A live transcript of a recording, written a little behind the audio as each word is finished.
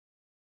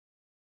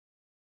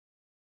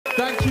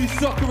Thank you,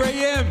 Soccer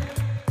AM.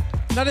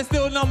 Now this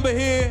little number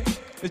here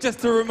is just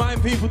to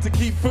remind people to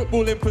keep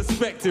football in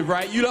perspective,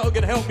 right? You lot are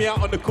gonna help me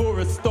out on the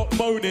chorus, stop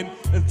moaning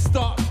and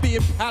start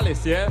being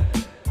Palace, yeah?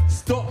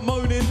 Stop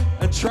moaning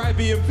and try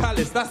being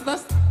Palace. That's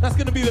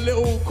gonna be the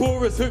little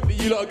chorus hook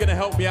that you lot are gonna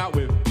help me out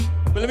with.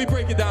 But let me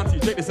break it down to you,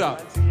 check this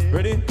out.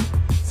 Ready?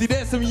 See,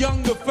 there's some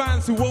younger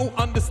fans who won't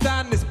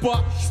understand this,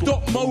 but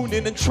stop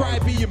moaning and try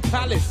being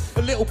Palace.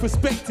 A little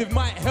perspective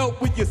might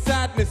help with your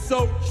sadness,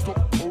 so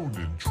stop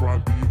moaning, try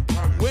being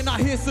Palace. When I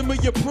hear some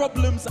of your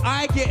problems,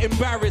 I get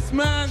embarrassed,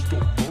 man.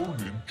 Stop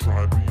moaning,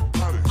 try being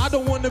Palace. I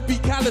don't want to be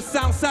callous,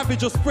 sound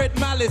savage or spread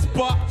malice,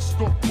 but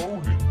stop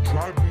moaning,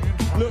 try being Palace.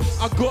 Look,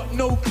 I got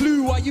no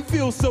clue why you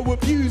feel so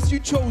abused. You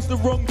chose the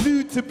wrong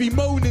dude to be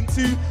moaning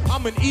to.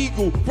 I'm an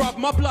eagle, bruv,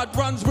 my blood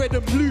runs red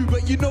and blue.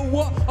 But you know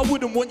what? I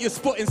wouldn't want your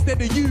spot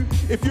instead of you.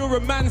 If you're a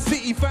Man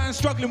City fan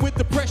struggling with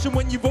depression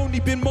when you've only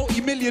been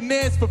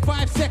multi-millionaires for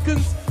 5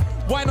 seconds,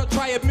 why not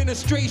try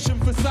administration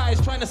for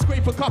size? Trying to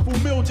scrape a couple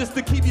mil just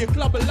to keep your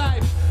club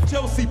alive.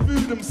 Chelsea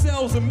boo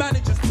themselves and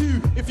managers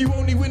too. If you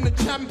only win the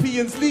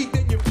Champions League,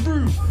 then you're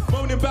through.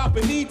 Moaning about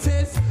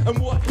Benitez and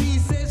what he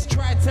says.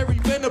 Try Terry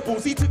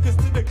Venables, he took us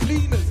to the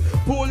cleaners.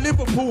 Poor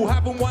Liverpool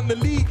haven't won the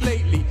league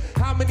lately.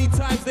 How many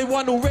times they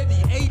won already?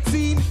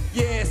 18?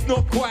 Yeah, it's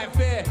not quite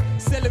fair.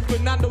 Selling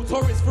Fernando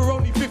Torres for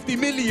only 50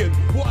 million.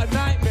 What a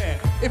nightmare.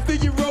 If the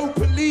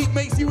Europa League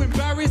makes you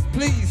embarrassed,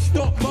 please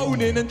stop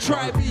moaning and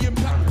try being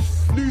Palace.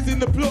 Losing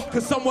the plot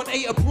cause someone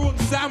ate a prawn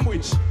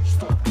sandwich.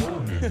 Stop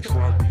moaning,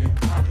 try being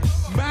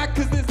Palace. Mad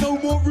cause there's no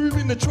more room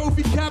in the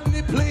trophy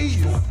cabinet,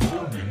 please. Stop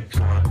moaning,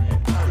 try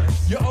being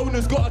Palace. Your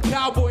owner's got a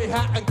cowboy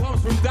hat and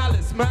comes from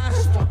Dallas, man.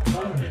 Stop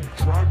moaning,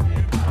 try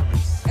being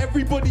Palace.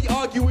 Everybody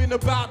arguing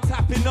about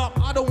tapping up.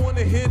 I don't want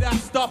to hear that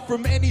stuff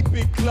from any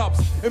big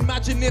clubs.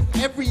 Imagine if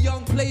every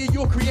young player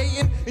you're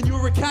creating in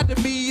your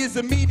academy is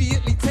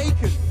immediately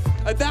taken.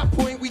 At that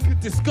point, we could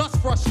discuss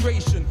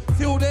frustration.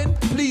 Till then,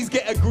 please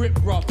get a grip,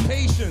 bruv.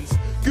 Patience.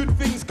 Good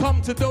things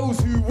come to those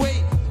who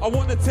wait. I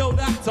want to tell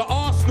that to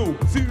Arsenal.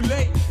 Too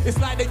late. It's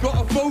like they got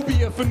a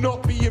phobia for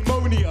not being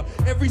Monia.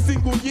 Every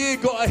single year,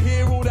 gotta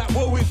hear all that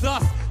woe is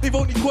us. They've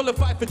only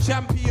qualified for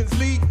Champions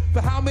League.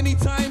 For how many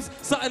times?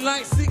 Something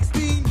like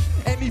 16.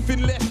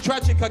 Anything less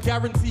tragic, I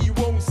guarantee you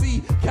won't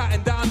see.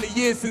 Counting down the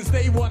years since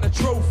they won a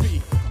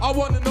trophy. Our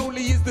one and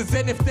only is the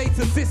Zenith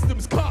Data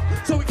Systems Cup.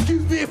 So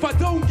excuse me if I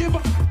don't give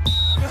a...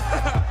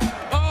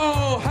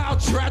 Oh, how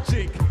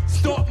tragic.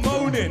 Stop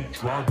moaning.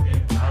 Try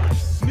being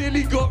Palace.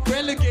 Nearly got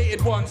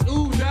relegated once.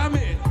 Ooh, damn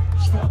it.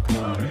 Stop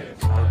moaning,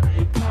 try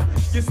being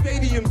Palace. Your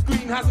stadium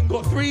screen hasn't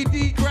got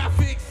 3D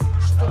graphics.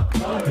 Stop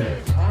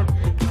moaning, try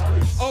being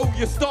Palace. Oh,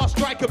 your star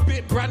striker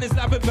bit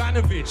Branislav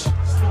Ivanovic.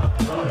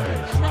 Stop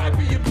moaning, Try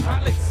being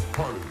Palace.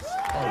 Palace.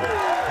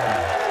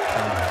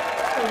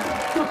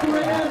 Soccer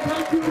AM,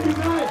 thank you, good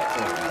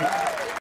night.